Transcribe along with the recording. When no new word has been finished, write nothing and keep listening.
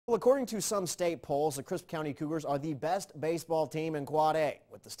Well, according to some state polls, the Crisp County Cougars are the best baseball team in Quad A.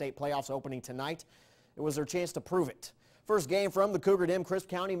 With the state playoffs opening tonight, it was their chance to prove it. First game from the Cougar Den, Crisp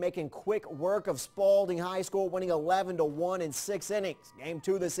County making quick work of Spalding High School, winning 11-1 in 6 innings. Game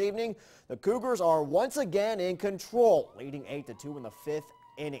 2 this evening, the Cougars are once again in control, leading 8-2 in the 5th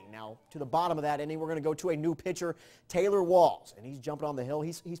inning. Now, to the bottom of that inning, we're going to go to a new pitcher, Taylor Walls, and he's jumping on the hill.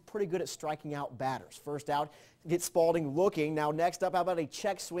 He's pretty good at striking out batters. First out, get Spalding looking. Now, next up, how about a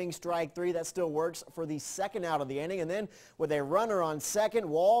check swing strike 3? That still works for the second out of the inning. And then with a runner on second,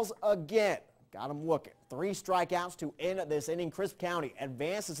 Walls again. Got him looking. 3 strikeouts to end this inning. Crisp County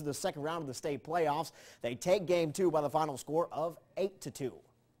advances to the second round of the state playoffs. They take game 2 by the final score of 8-2.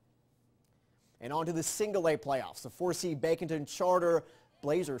 And on to the single A playoffs. The 4C Baconton Charter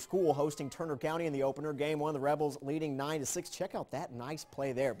Blazer School hosting Turner County in the opener. Game 1, the Rebels leading 9-6. Check out that nice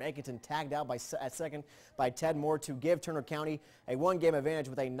play there. Baconton tagged out at second by Ted Moore to give Turner County a 1-game advantage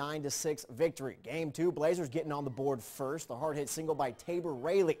with a 9-6 victory. Game 2, Blazers getting on the board first. The hard hit single by Tabor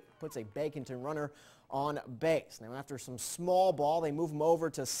Rayleigh puts a Baconton runner on base. Now, after some small ball, they move him over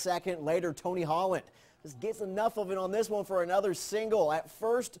to second. Later, Tony Holland just gets enough of it on this one for another single. At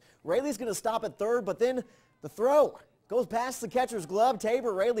first, Rayleigh's going to stop at third, but then the throw goes past the catcher's glove.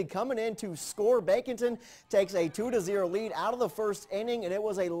 Tabor Rayleigh coming in to score. Baconton takes a 2-0 lead out of the first inning, and it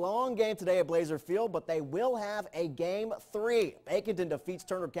was a long game today at Blazer Field, but they will have a game 3. Baconton defeats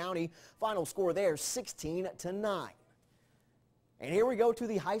Turner County. Final score there, 16-9. And here we go to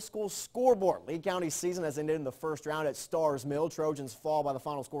the high school scoreboard. Lee County's season has ended in the first round at Stars Mill. Trojans fall by the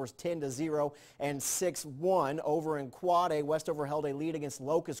final scores 10-0 and 6-1. Over in Quad A, Westover held a lead against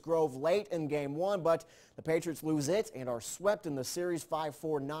Locust Grove late in game 1, but the Patriots lose it and are swept in the series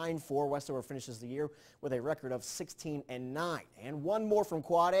 5-4, 9-4. Westover finishes the year with a record of 16-9. And one more from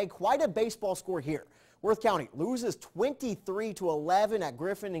Quad A. Quite a baseball score here. Worth County loses 23-11 at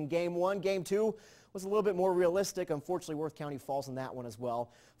Griffin in game 1. Game 2 was a little bit more realistic. Unfortunately, Worth County falls in that one as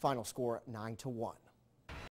well. Final score 9-1.